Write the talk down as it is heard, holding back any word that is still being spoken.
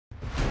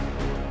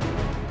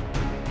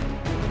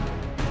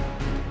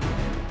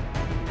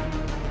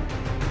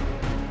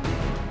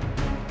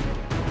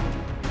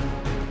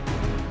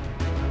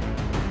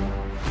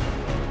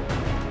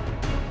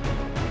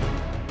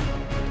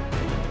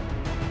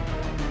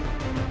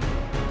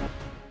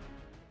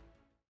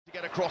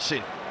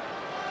crossing.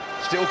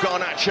 Still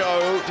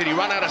Garnacho. Did he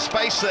run out of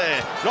space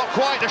there? Not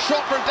quite. The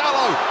shot from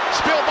Dallo.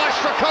 Spilled by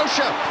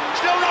Strakosha.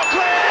 Still not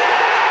clear.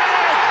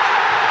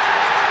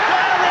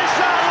 There is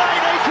that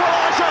late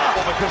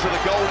equaliser. Because of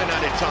the goal in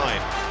added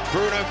time.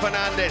 Bruno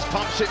Fernandes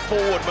pumps it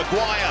forward.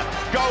 Maguire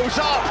goes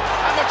up.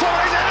 And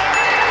Mattori's in there.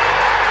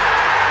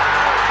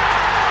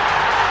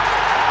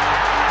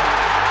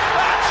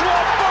 That's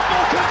what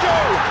football can do.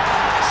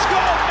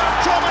 Scott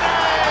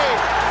McTominay.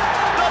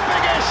 The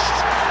biggest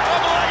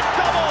of late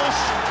doubles.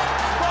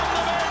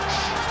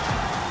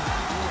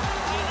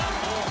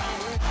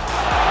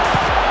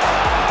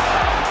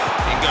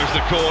 The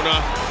corner,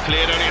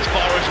 cleared only as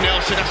far as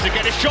Nelson has to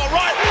get his shot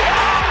right. Oh,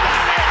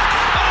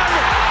 that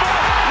is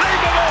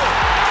unbelievable!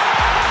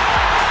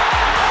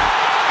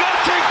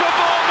 Gutting for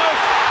Bournemouth,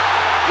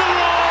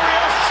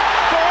 glorious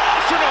for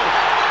Arsenal.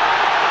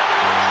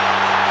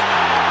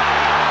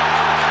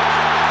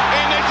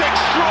 In this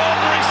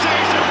extraordinary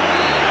season,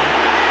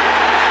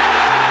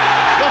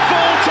 the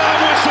full-time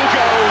whistle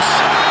goes.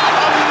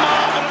 A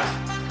marvellous.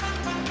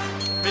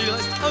 Mais il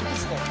reste 1%.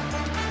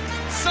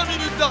 5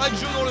 minutes d'arrêt de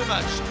jeu dans le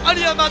match.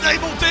 Ali Hamada est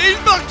monté,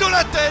 il marque de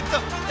la tête.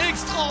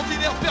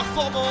 Extraordinaire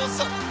performance.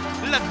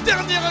 La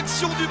dernière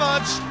action du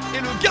match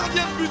et le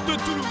gardien de but de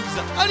Toulouse,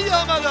 Ali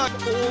Hamada.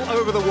 All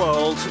over the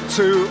world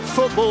to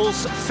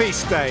football's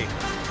feast day.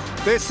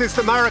 This is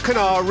the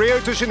Maracanã,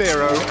 Rio de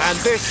Janeiro, and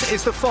this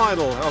is the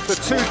final of the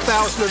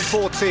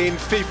 2014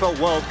 FIFA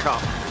World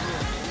Cup.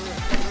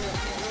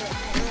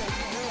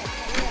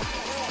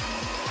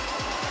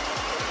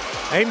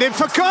 Aimed in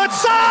for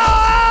Götze!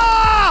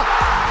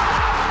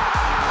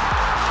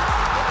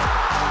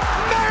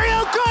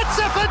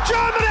 For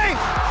Germany!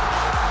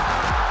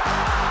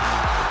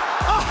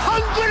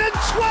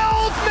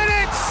 112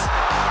 minutes!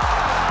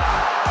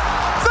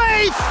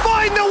 They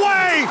find a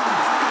way!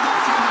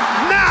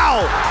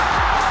 Now,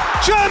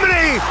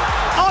 Germany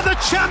are the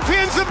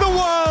champions of the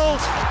world!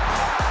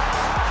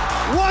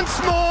 Once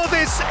more,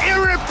 this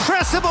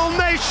irrepressible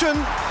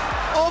nation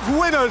of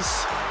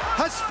winners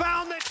has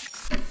found it.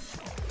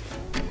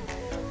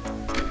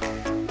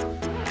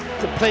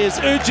 The players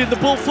urging the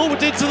ball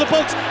forward into the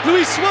box.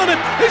 Luis Suarez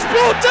is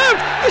brought down.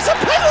 It's a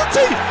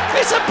penalty.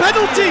 It's a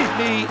penalty.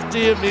 Me,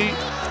 dear me.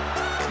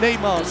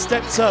 Neymar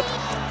steps up.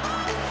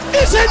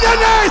 It's in the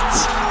net.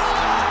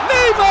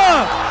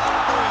 Neymar.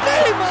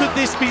 Neymar. Could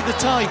this be the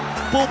time?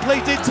 Ball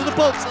played into the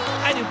box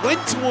and it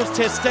went towards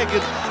Ter Stegen.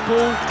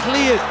 Ball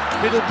cleared.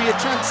 It'll be a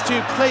chance to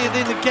play it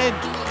in again.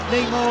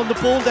 Neymar on the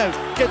ball now,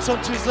 gets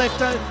onto his left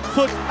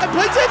foot and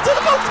plays it into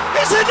the box.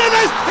 It's in the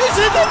net! It's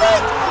in the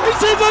net! It's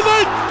in the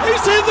net!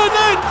 It's in the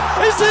net!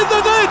 It's in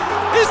the net!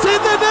 It's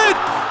in the net!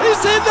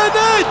 It's in the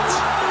net!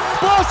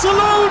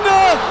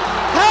 Barcelona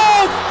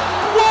have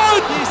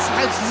won! This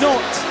has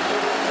not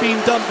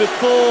been done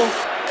before,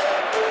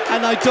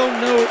 and I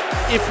don't know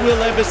if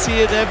we'll ever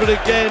see it ever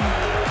again.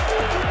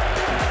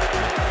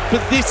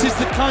 But this is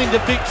the kind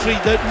of victory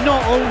that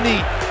not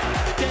only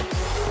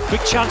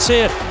big chance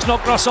here, it's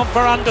not cross on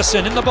for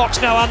Anderson, in the box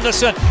now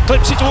Anderson,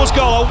 clips it towards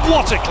goal, oh,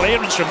 what a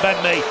clearance from Ben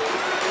Mee.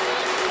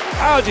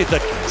 How did the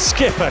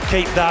skipper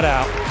keep that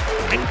out?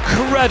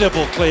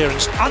 Incredible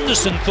clearance,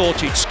 Anderson thought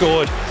he'd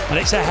scored, and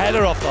it's a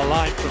header off the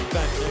line from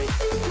Ben Mee.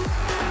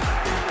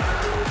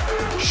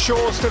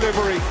 Shaw's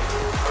delivery. 1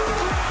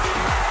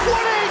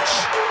 inch!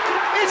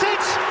 Is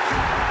it?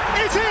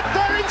 Is it?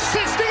 They're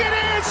insisting it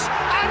is!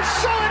 And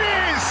so it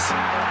is!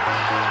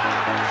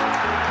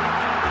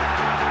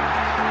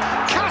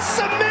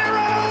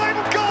 Casemiro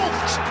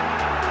engulfed!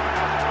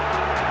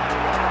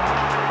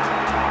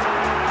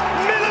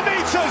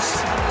 Millimetres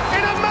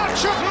in a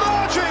match of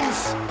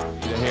margins!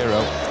 The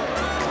hero.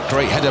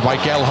 Great header by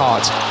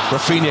Gelhardt.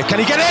 Rafinha, can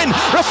he get in?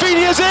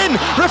 Rafinha's in!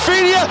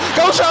 Rafinha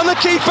goes round the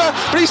keeper,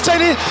 but he's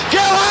taking it.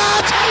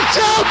 Gelhardt!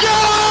 Joe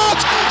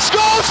Gelhardt!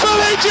 Scores for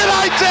Leeds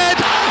United!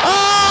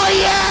 Oh,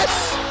 yes!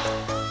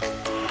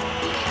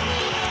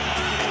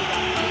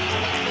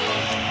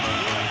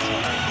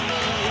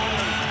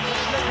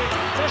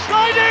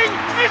 Sliding,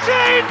 it's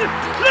in!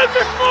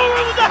 Lucas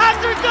Moura with the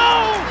hat-trick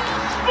goal!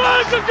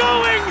 Spurs are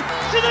going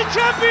to the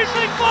Champions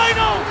League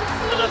final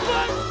for the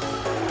first.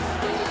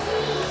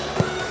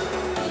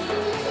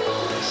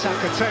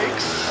 Saka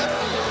takes.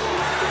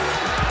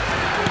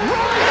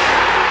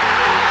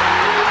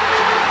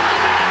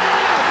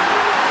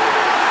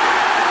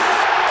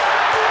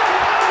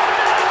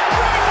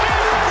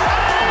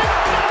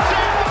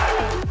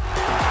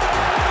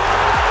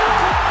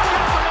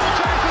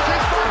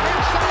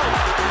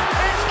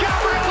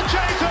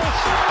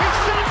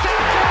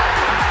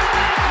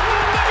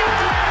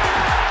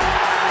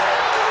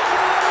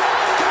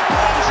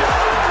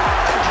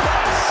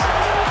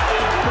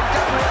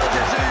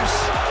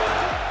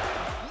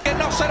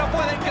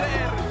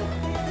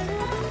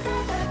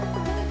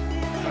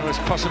 As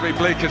possibly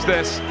bleak as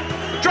this.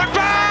 Drogba!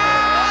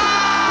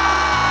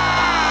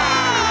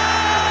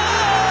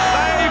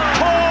 They've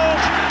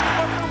pulled!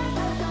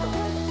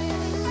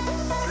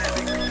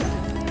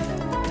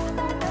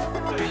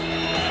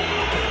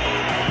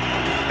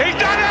 He's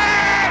done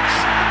it!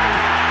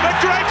 The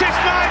greatest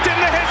night in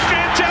the history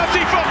of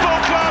Chelsea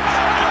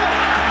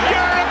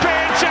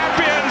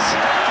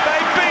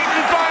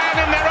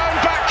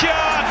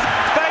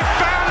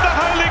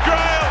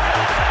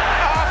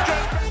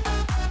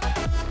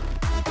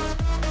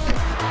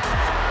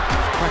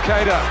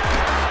Makeda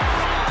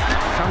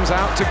comes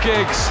out to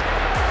Giggs.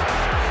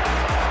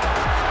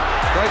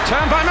 Great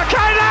turn by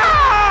Makeda!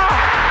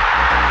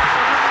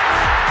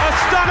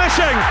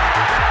 Astonishing!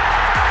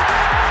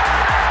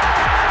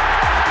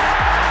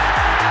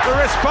 The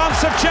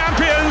response of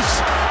champions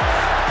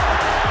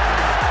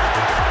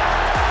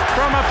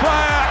from a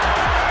player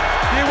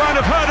you won't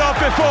have heard of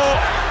before.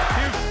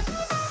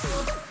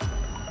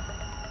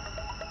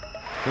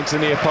 Into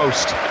near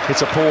post,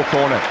 it's a poor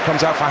corner,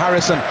 comes out for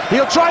Harrison,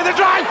 he'll try the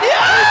drive!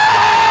 Yeah!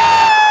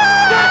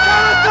 That's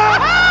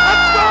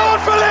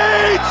scored for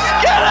Leeds!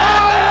 Get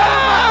out!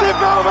 Massive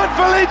moment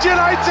for Leeds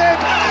United!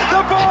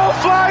 The ball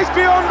flies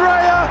beyond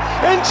Raya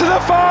into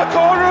the far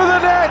corner of the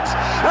net,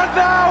 and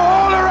now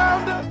all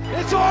around it,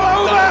 it's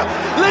all over!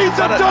 Leeds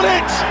have done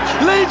it!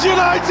 Leeds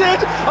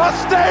United are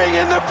staying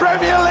in the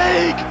Premier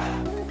League!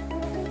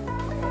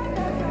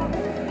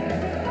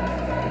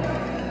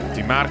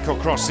 Di Marco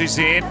crosses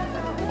in,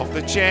 off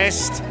the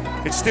chest,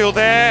 it's still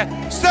there,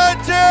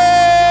 Sanchez!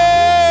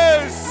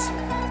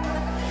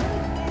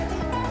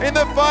 In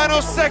the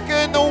final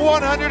second, the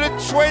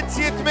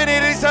 120th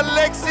minute, is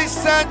Alexis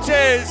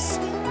Sanchez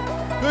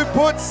who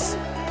puts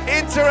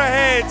Inter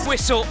ahead.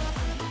 Whistle.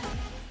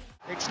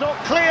 It's not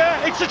clear,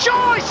 it's a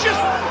choice,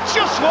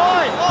 just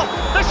wide. Oh,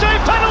 they say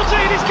penalty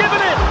and he's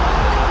given it.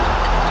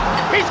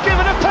 He's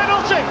given a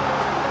penalty.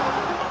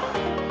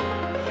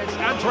 It's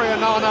Andre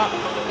Onana.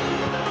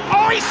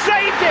 Oh, he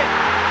saved it.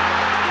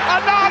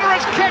 Onana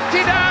has kept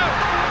it out.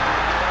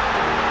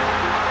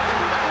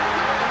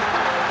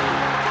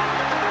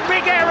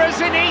 Big errors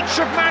in each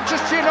of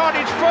Manchester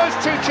United's first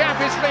two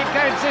Champions League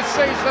games this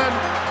season,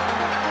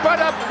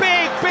 but a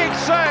big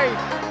save.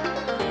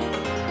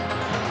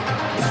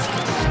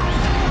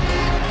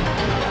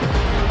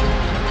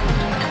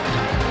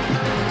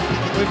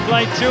 We've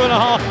played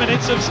 2.5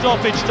 minutes of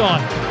stoppage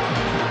time.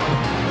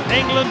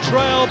 England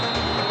trailed.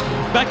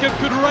 Beckham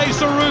could raise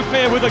the roof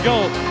here with a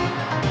goal.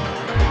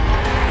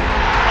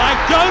 I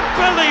don't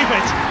believe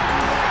it.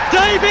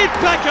 David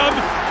Beckham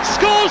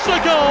scores the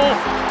goal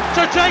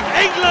to take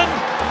England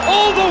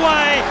all the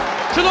way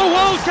to the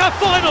World Cup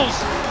finals.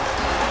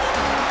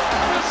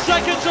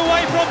 Seconds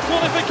away from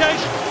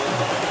qualification.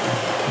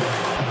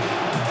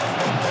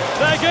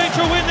 They're going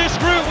to win this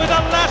group with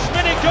a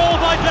last-minute goal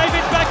by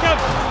David Beckham.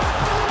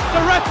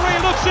 The referee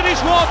looks at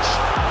his watch.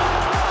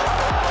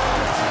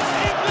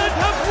 England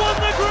have won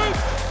the group.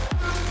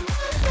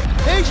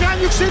 Heyecan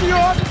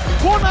yükseliyor.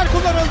 Korner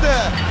kullanıldı.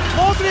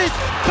 Modric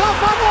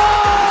kafa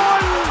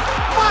gol.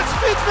 Maç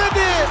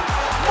bitmedi.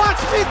 Maç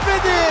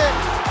bitmedi.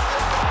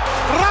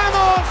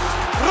 Ramos.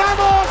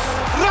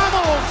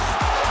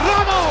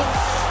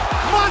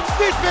 Maç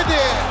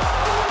bitmedi.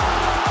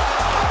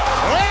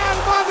 Real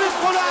Madrid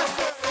gol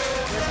attı.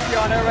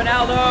 Cristiano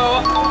Ronaldo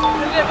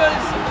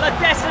delivers La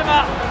Decima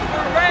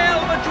for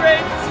Real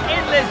Madrid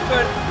in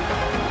Lisbon.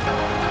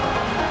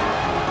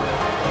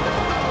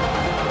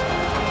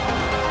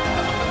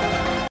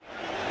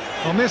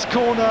 On this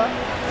corner,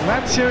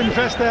 Lazio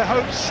invest their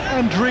hopes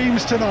and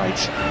dreams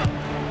tonight.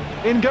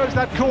 In goes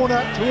that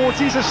corner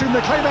towards Isaacson,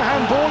 they claim a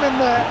handball in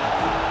there.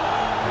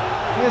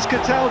 Here's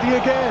Cataldi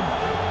again.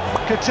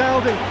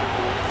 Cataldi.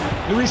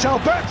 Luis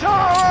Alberto!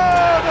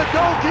 Oh, the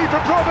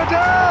goalkeeper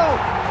Providel!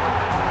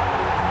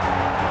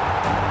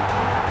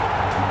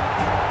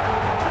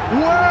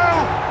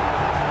 Well,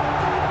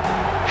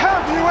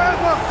 have you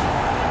ever?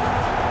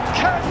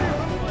 Can you?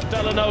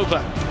 Belanova.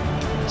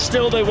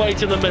 Still they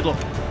wait in the middle.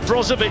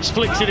 Brozovic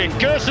flicks it in.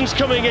 Gerson's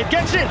coming in,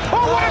 gets in.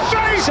 Oh, what a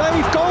save!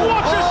 Save goal.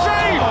 What a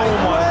save! Oh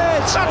my.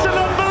 That's an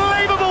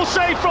unbelievable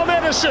save from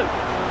Ederson.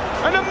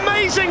 An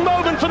amazing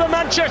moment for the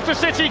Manchester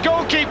City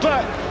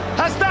goalkeeper.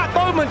 Has that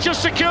moment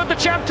just secured the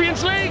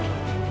Champions League?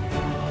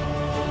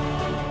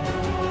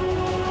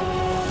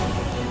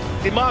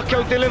 Di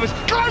Marco delivers.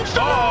 Close to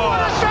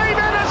what a save,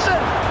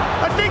 Ederson!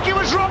 I think it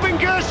was Robin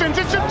Gersons.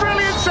 It's a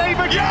brilliant save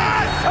again.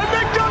 Yes! And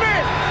they've done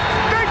it!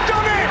 They've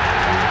done it!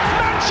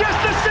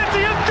 Manchester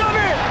City have done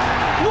it!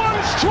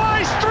 Once,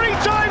 twice, three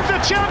times a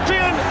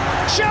champion!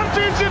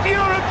 Champions of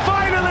Europe,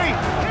 finally!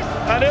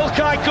 And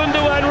Ilkay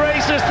Gundogan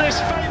raises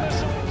this famous...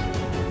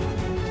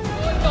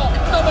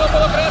 No me lo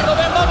puedo creer,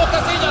 Rubén, vamos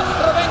Casillas,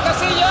 Rubén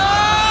Casillas.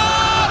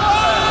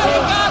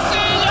 ¡Gol!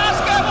 Casillas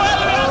que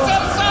vuelve a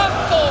ser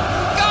santo.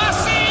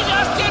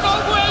 Casillas que no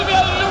vuelve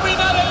a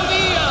iluminar el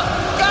día.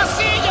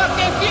 Casillas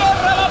que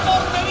cierra la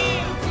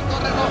portería.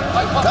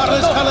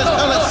 Carles. No,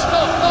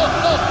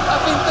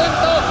 hace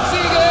intento,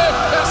 sigue.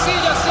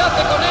 Casillas se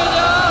hace con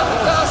ella.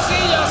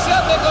 Casillas se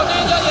hace con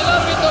ella y el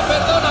árbitro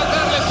perdona a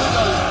Carles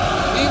Puyol.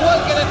 Igual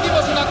que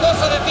decimos una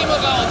cosa,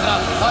 decimos la otra.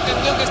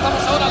 Atención que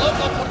estamos ahora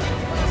locos porque...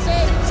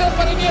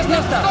 para Iniesta,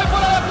 no hay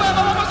fuera de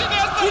juego, vamos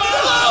Iniesta.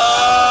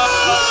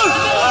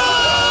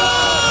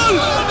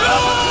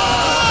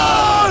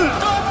 ¡Gol!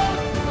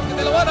 Que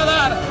te lo van a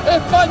dar,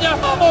 España,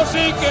 vamos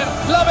Iker,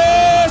 la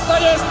ves,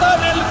 ahí está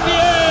en el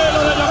cielo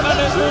de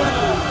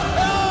Johannesburgo.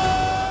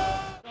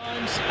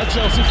 A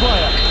Chelsea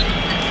player.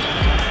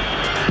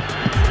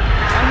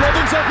 And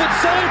Robin's effort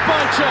saved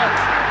by Chan,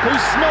 who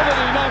smothered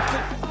it enough.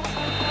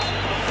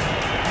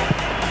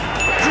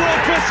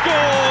 Drop it.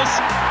 scores,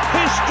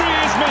 history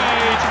is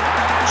made.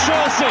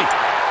 Chelsea,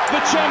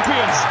 the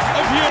champions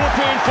of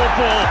European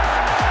football.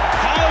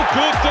 How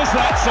good does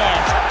that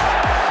sound?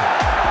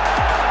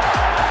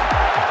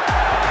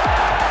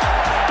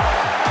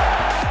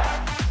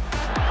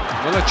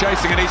 Muller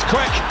chasing and he's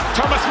quick.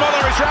 Thomas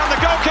Muller is round the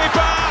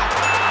goalkeeper.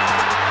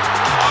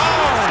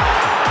 Oh!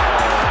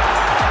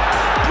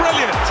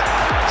 Brilliant.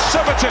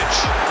 Subotic.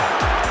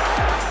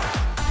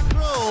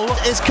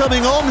 Is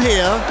coming on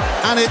here,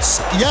 and it's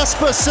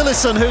Jasper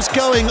Cillessen who's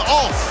going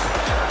off.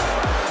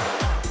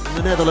 In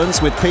the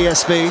Netherlands with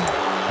PSV,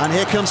 and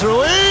here comes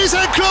Ruiz,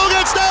 and Krul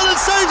gets down and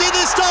saves it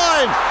this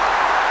time.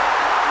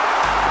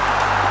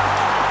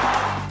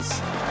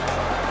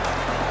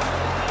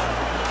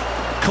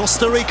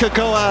 Costa Rica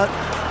go out.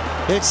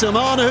 It's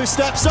Amana who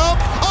steps up.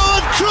 Oh,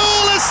 and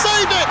Krul has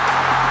saved it.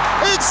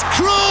 It's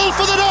Krul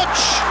for the Dutch.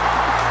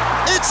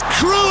 It's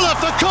Kruller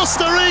for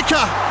Costa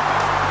Rica.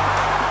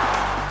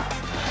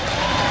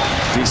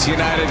 DC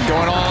United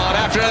going all out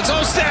after it. It's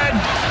Osted.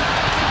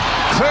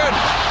 Cleared.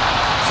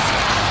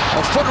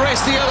 A foot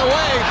race the other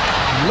way.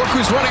 Look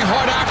who's running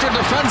hard after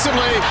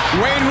defensively.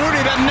 Wayne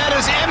Rooney. The net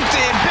is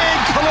empty. Big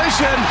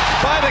collision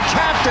by the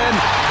captain.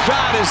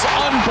 That is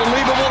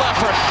unbelievable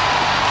effort.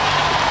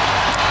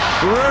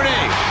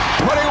 Rooney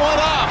putting one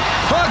up.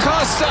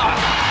 Acosta.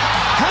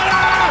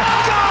 Header.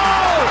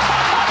 Goal.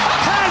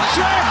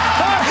 Hat-trick.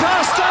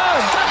 Acosta.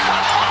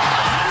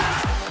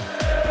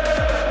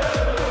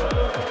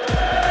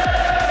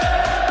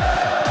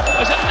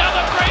 There's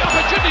another great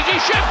opportunity.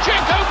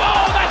 Shevchenko.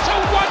 Oh, that's a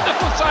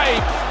wonderful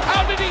save.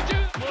 How did he do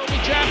it? Will be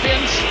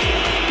champions.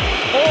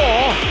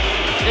 Or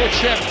if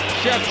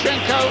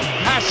Shevchenko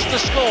has to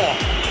score.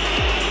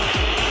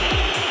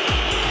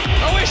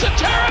 Oh, it's a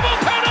terrible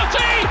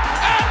penalty.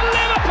 And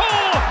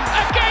Liverpool,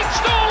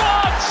 against all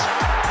odds,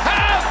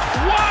 have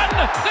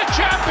won the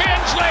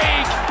Champions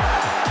League.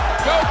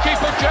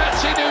 Goalkeeper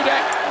Jerzy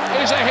Dudek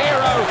is a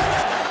hero.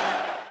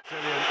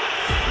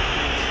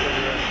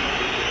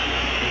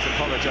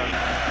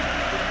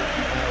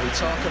 We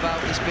talk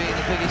about this being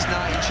the biggest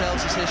night in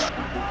Chelsea's history.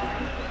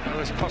 Well,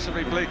 as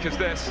possibly bleak as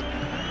this.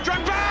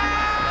 Drogba!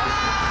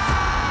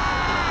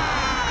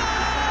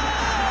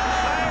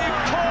 They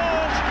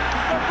pulled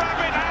the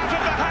rabbit out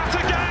of the hat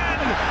again!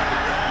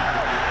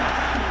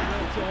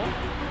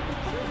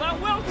 But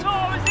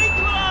Wiltor has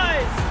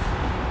equalised!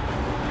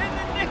 In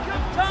the nick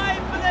of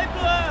time for their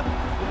blur.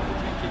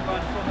 Taking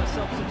one from a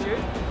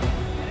substitute.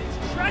 It's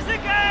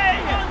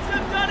Trezeguet! France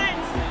have done it!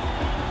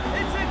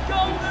 It's a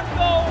golden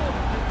goal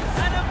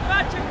and a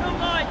magical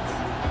night.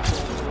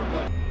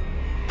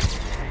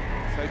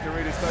 Take a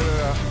read his over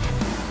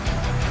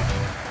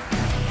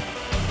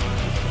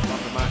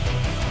the match.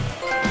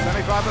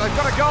 Semi-final, they've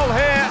got a goal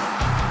here.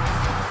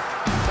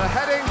 The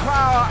heading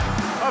power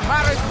of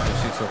Harris.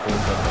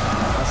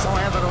 Ação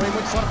Éder, ali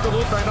muito forte da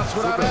luta, ainda a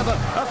segurar Éder,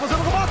 a fazer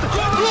o remate.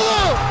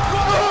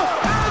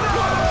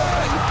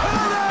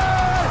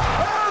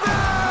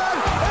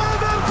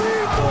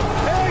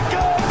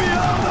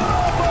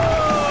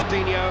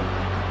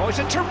 Oh, it's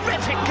a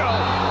terrific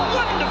goal!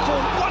 Wonderful,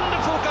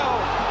 wonderful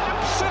goal!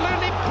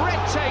 Absolutely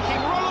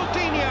breathtaking,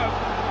 Ronaldinho!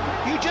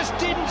 You just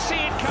didn't see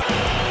it coming.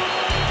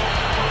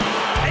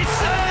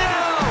 It's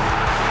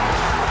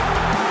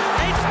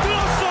it's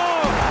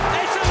Grosso!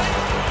 It's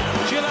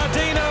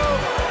Gilardino!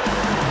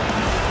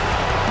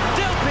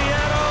 Del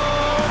Piero!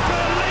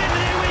 Berlin,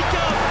 here we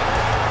go!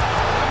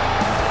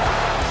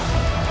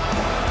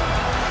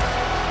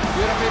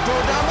 Beautifully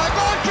pulled down by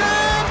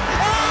Bergkamp!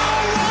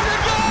 Oh, what a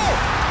goal!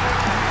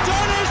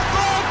 Dennis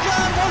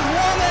Bergkamp has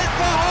won it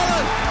for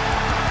Haaland!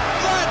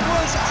 That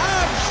was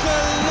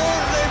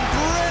absolutely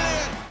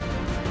brilliant!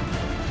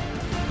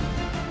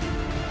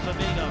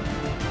 Firmino.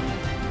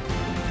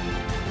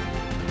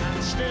 And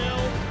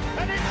still.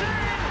 And it's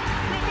in!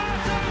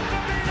 Roberto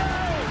Firmino!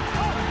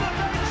 Off the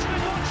bench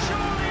with what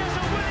surely is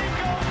a winning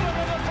goal for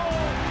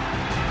Liverpool!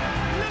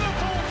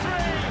 Liverpool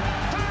 3,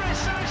 Paris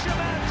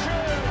Saint-Germain 2,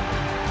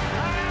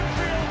 and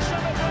Anfield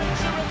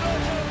celebrates a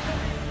Roberto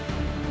Firmino.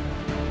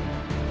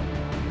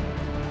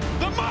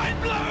 The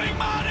mind-blowing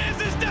Mahrez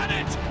has done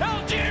it!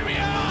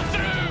 Algeria are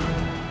through!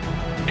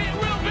 It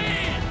will be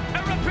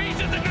a repeat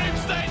of the group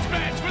stage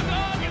match with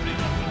arguably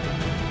the...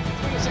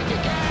 Pulisic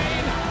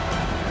again.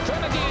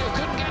 Fernandinho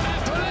couldn't get that.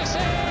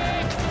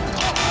 Pulisic!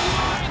 Off the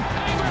line!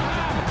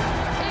 Abraham!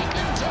 He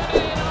couldn't turn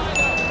it in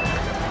either.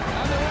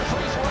 And the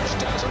referee's watch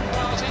doesn't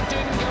pass. It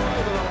didn't go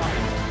over the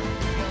line.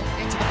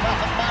 Into the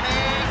path of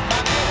Mane.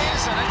 Mane it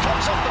is, and it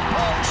comes off the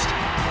post.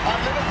 And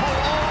Liverpool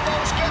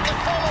almost get the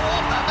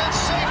follow-up, and then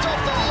saved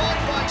off the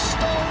line by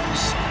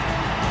Stones.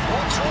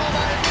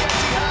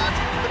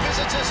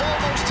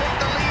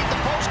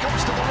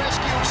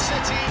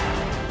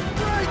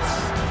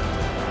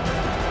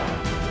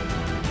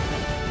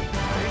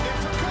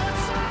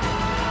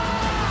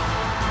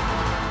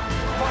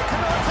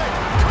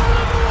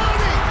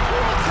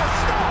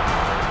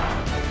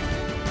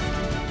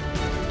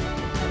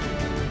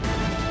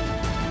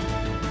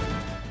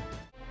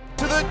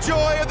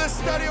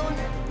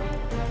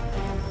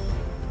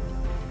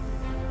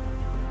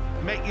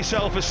 Make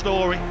yourself a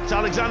story. It's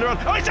Alexander.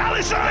 Oh, it's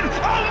Alisson!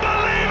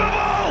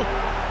 Unbelievable!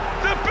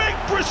 The big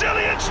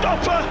Brazilian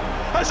stopper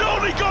has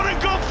only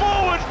gone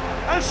forward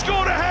and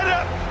scored a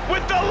header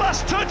with the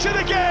last touch of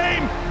the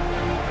game.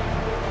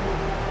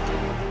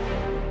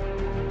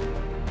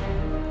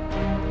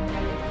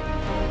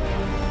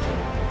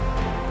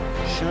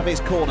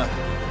 Xavi's corner.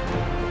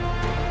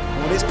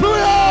 And it's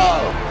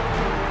Puyol!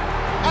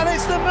 And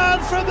it's the man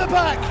from the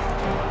back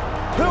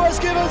who has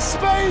given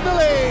Spain the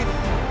lead.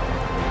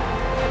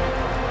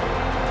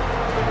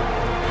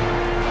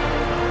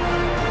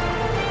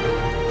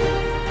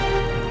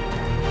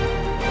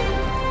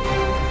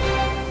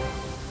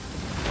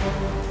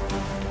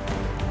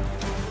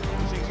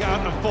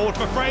 Out and forward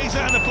for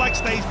Fraser, and the flag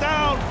stays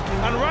down,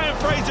 and Ryan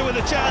Fraser with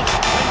a chance,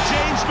 and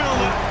James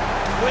Milner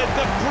with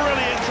the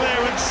brilliant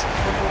clearance.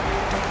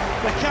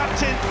 The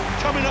captain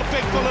coming up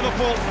big for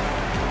Liverpool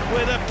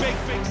with a big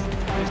fix.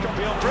 He's got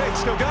beyond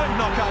Briggs, still going,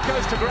 knockout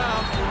goes to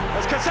ground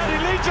as Cassetti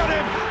leads on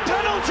him,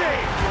 penalty!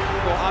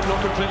 Well, I'm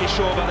not completely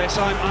sure about this,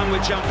 I'm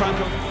with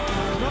Gianfranco.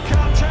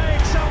 Knockout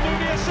takes,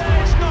 Almunia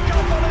saves,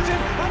 knockout follows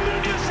him,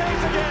 Almunia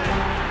saves again!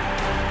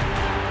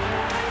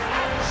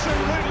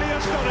 Absolutely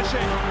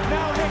astonishing.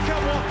 Now here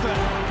come Watford.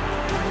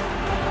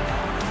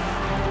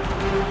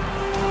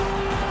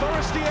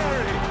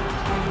 Forestieri.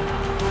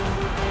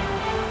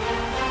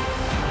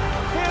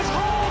 Here's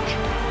Hawk.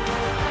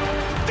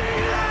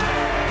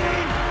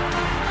 Deeney!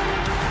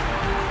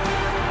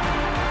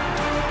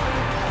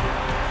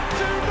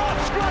 Do not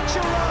scratch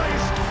your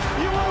eyes.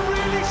 You are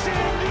really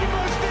seeing the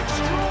most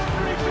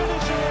extraordinary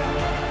finish here.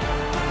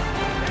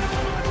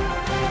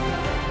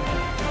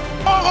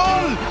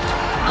 Goal!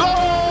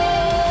 Goal!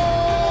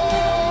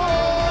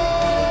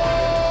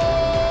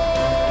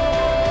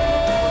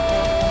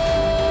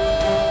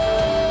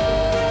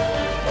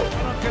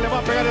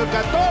 Pegar el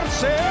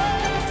 14.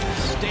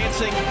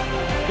 Dancing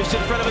just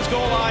in front of his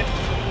goal line.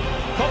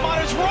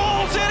 Comares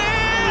rolls it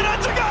in.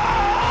 It's a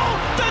goal!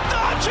 The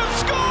Dutch have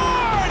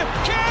scored!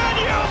 Can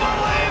you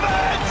believe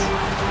it?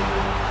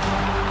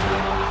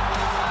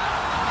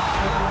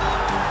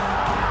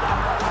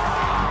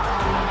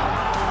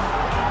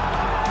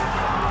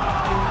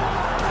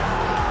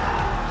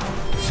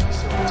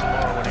 So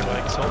tomorrow when he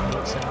wakes up,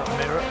 looks in that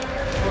mirror.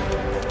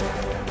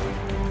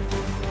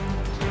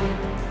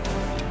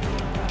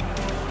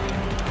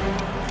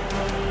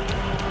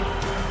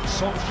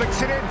 Son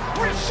flicks it in.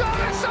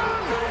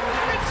 Richarlison!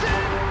 It's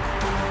in!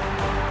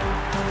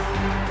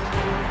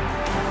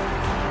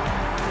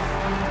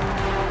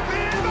 The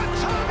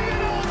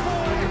Evertonian old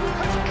boy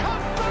has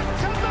come back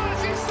to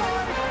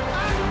Merseyside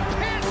and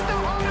pierced the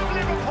heart of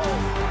Liverpool.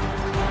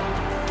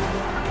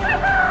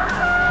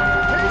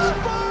 His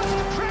first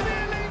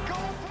Premier League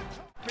goal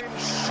for been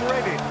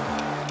shredded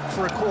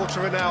for a quarter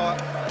of an hour.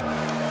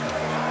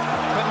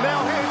 But now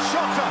here's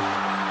Jota.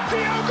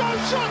 Diogo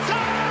Jota!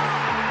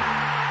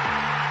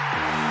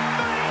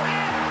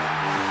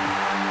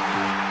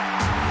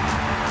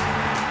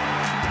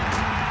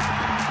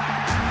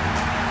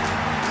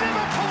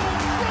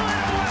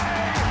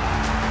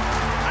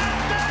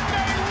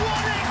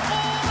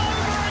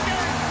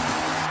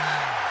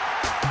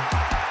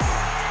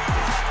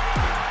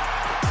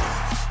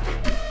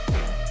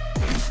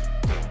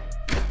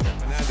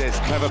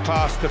 Clever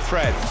pass to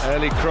Fred,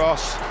 early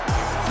cross,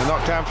 the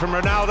knockdown from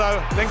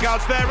Ronaldo,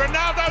 Lingard's there,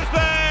 Ronaldo's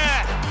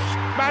there!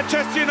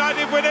 Manchester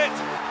United win it,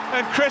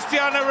 and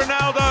Cristiano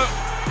Ronaldo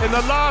in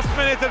the last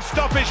minute of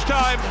stoppage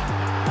time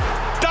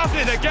does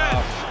it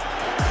again!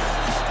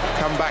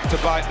 Come back to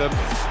bite them,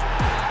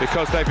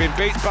 because they've been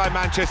beaten by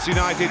Manchester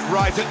United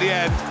right at the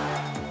end.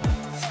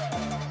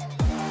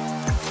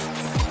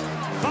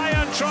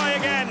 Bayern try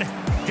again,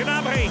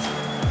 Gnabry,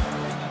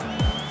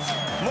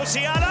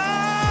 Musiala!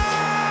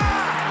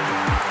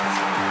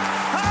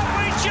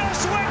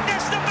 Just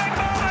witnessed the big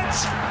moment!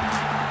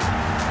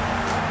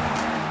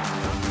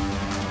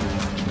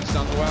 It's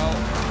done well.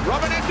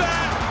 Robin is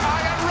there!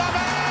 Iron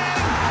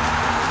Robin!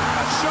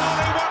 A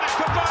surely won it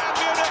for Bayern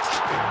Munich!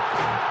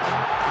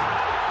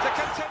 To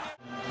continue.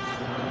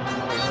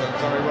 He's done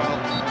very well.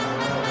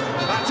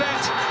 That's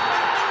it!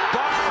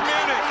 Bayern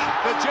Munich,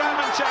 the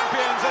German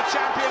champions, the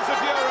champions of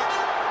Europe.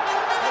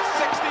 At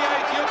 68,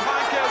 Jupp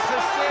Heynckes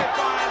has steered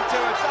Bayern to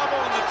a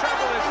double, and the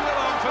treble is still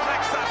on for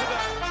next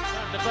Saturday.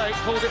 Debate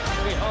pulled it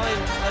from behind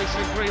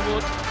Mason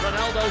Greenwood.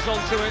 Ronaldo's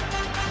onto it.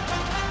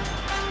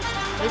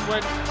 In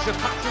went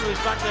Zapata, who's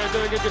back there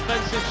doing a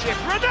defensive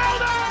shift.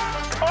 Ronaldo!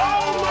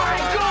 Oh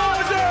my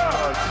God!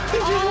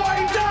 This is what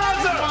he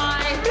does!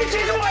 This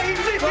is what he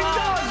flipping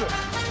does!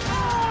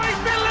 Oh,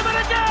 he's been living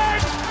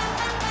again!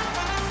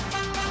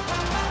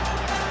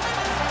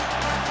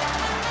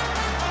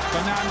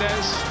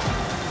 Fernandes.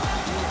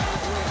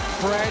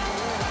 Fred.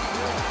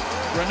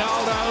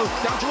 Ronaldo.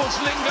 Down towards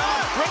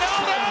Lingard.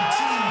 Ronaldo!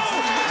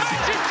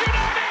 Manchester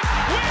United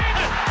win!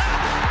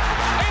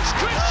 It's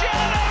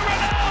Cristiano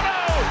Ronaldo!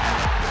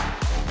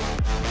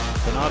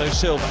 Bernardo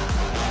Silva.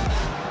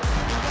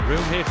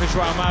 Room here for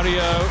João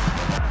Mario.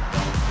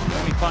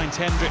 Then he finds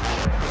Hendrick.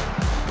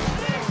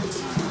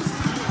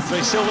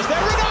 Silva's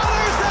there.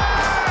 Ronaldo's there!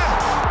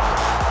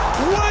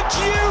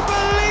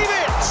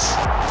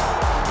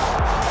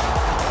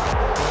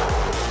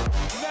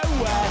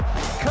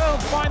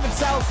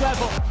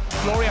 level.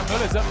 Florian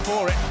Müller's up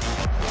for it.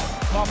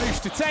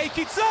 Marmouche to take,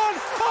 it's on!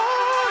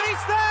 Oh,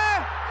 it's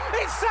there!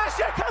 It's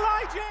Sasha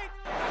Kalajdzic!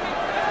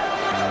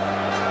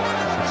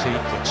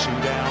 Fatigue for 2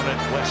 down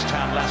at West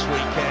Ham last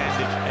weekend.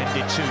 It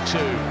ended 2-2.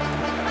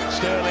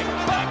 Sterling,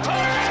 back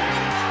post!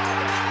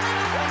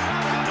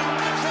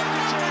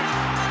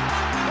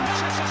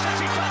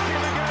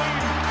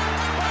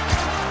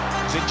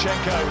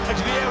 Zinchenko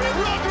into the area,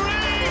 Rodri!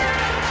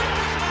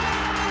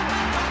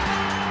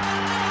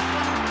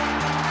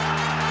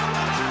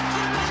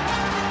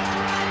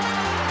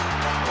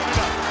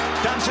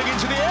 Dancing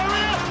into the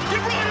area, De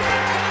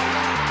Bruyne!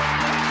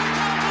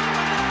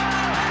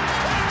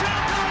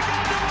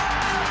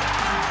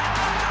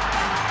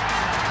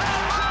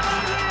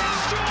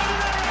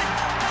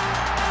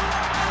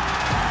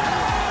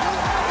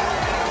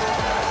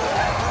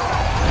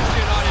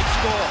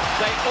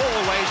 They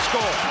always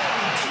score.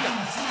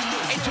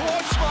 In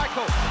towards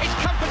Schmeichel. It's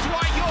comfort to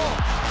Ayor.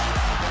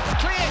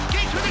 Clear.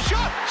 Giggs with a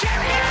shot.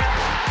 Sheringham!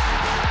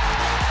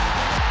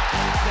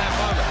 There,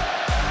 Boga.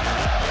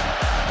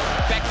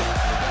 Beckham.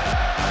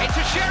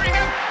 Into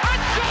Sheringham.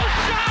 And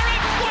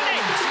Solskjaer won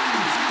it!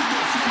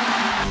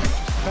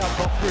 Now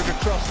got through to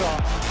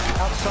Trossard.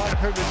 Outside of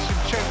whom is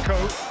Zinchenko.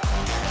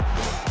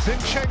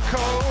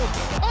 Zinchenko.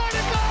 On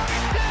the goal!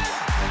 It's dead!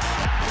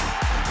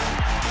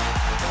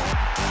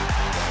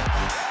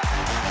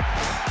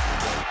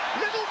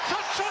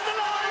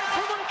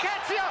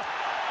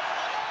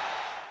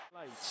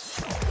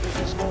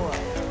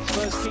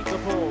 Spurs keep the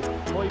ball.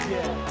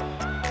 Hojbjerg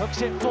hooks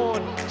it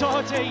forward.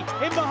 Doherty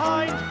in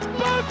behind.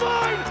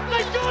 Bergwijn!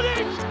 They got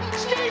it!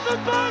 Stephen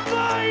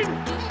Bergwijn!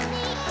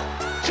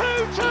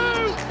 2-2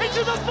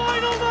 into the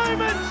final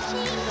moments.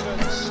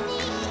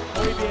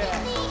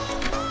 Hojbjerg.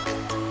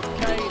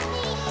 Kane.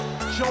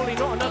 Surely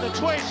not another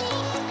twist.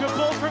 Good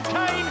ball from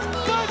Kane.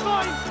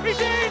 Bergwijn is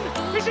in.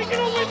 Is he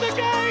going to win the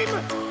game?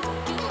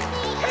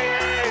 He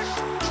is.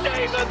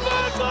 Stephen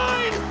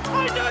Bergwijn.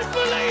 I don't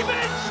believe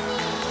it.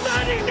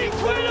 That is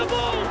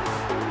incredible!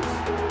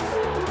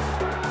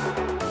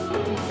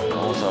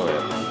 Vamos a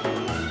ver.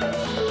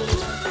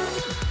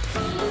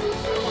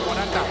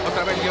 Morata,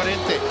 otra vez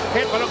Llorente.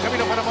 El balón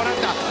camino para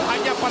Morata.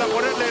 Allá para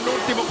ponerle el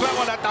último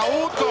clavo al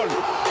ataúd. Gol.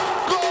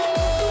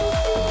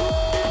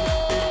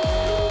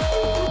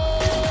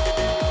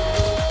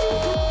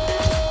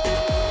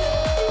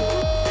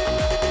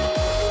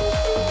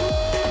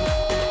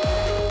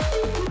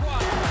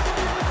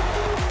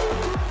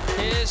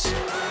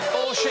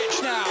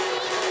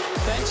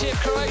 Plenty of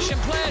Croatian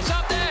players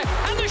up there,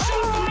 and the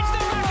shot finds the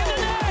back of the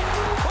net!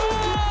 Oh,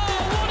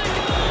 what a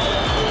goal!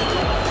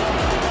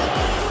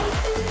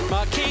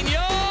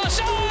 Marquinhos,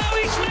 oh,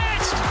 he's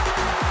missed!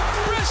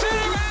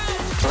 Brazil around!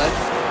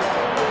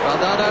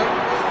 Valdano,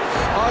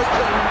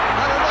 open,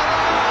 and another!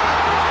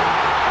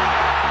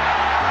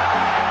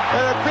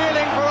 They're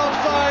appealing for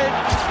offside,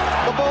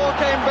 the ball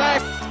came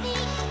back.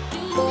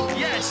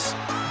 Yes,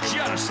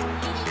 just.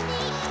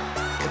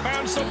 The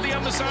bounce off the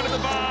underside of the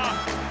bar.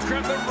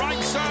 Grab the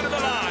right side of the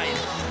line,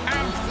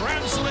 and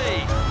France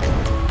lead.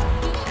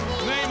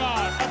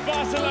 Neymar of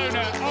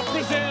Barcelona, of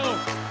Brazil,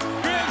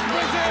 gives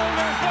Brazil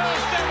their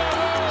first ever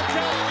World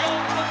Cup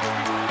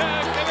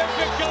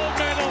Olympic gold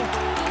medal.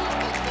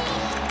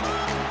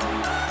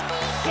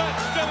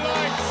 Such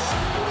delights.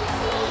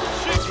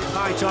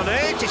 Right on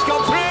it, it's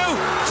gone through.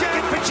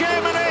 Check for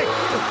Germany.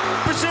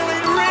 Brazil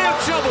in real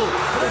trouble.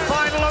 For the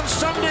final on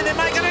Sunday, they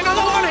might get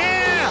another one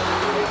here.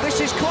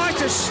 This is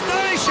quite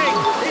astonishing.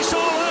 It's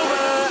all over.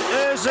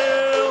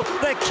 Ozil,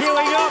 they're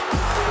queuing up.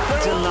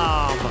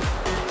 Alarm.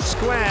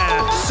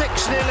 Square,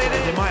 6-0 in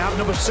it. They might have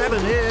number 7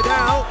 here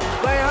now.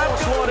 They have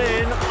got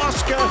in.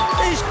 Oscar,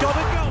 he's got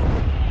a goal.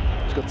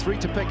 He's got 3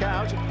 to pick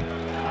out.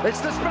 It's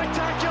the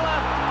spectacular.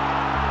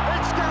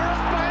 It's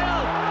Gareth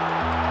Bale.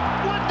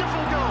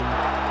 Wonderful goal.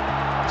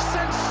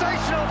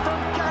 Sensational from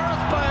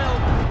Gareth Bale.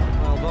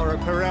 Alvaro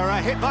Pereira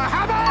hit by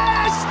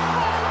Hammers.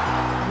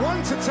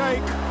 1 to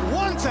take,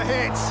 1 to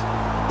hit.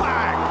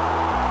 Bang.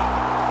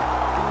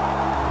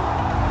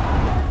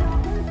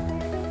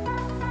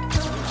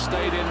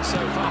 Stayed in so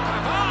far.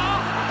 Oh,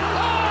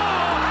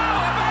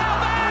 how about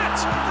that?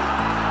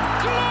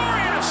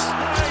 Glorious!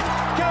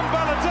 Can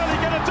Balotelli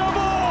get a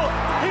double?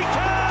 He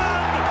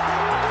can!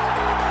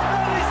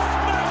 And he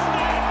smashed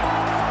it!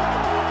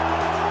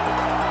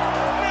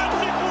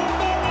 Beautiful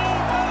Mario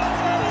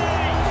Balotelli!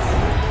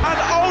 And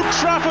Old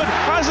Trafford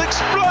has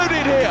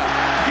exploded here.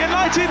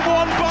 United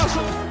won,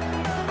 Barcelona.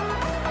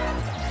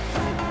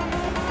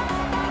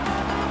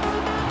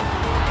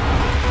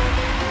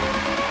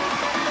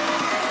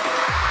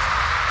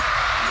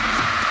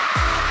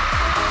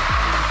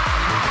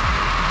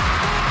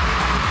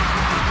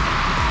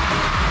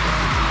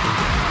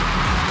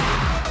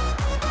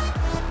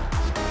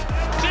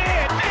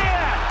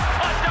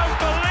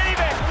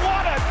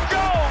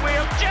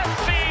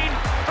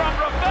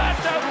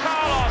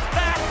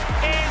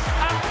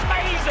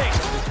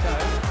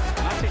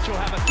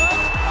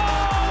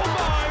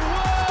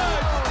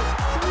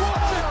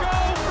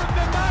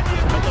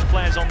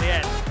 On the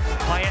end,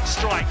 Payet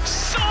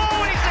strikes.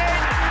 Oh, he's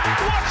in!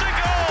 What a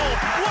goal! goal!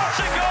 What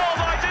a goal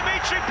by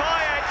Dimitri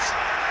Payet!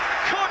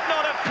 Could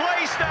not have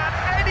placed that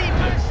any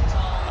better.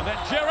 And then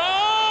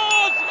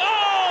Gerrard!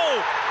 Oh!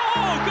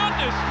 Oh,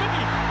 goodness me!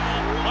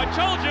 I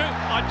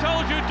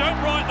told you, don't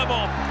write them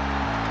off.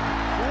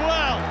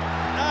 Well,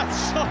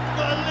 that's all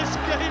this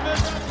game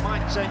is.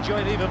 Might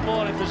enjoy it even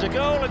more if there's a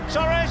goal, and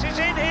Torres is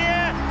in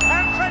here,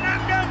 and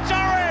Fernando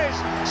Torres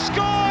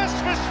scores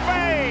for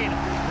Spain.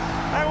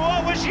 And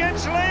what was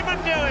Jens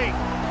Lehmann doing?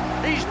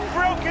 He's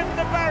broken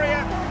the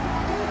barrier.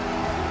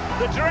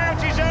 The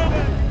drought is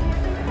over.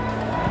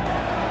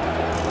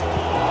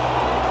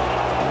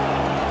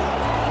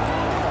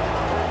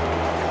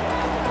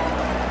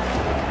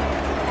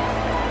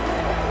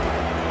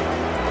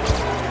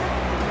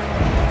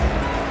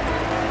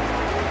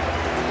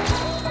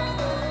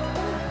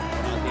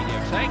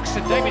 Takes,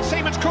 and David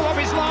Seaman's caught off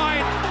his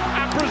line,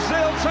 and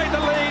Brazil take the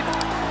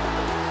lead.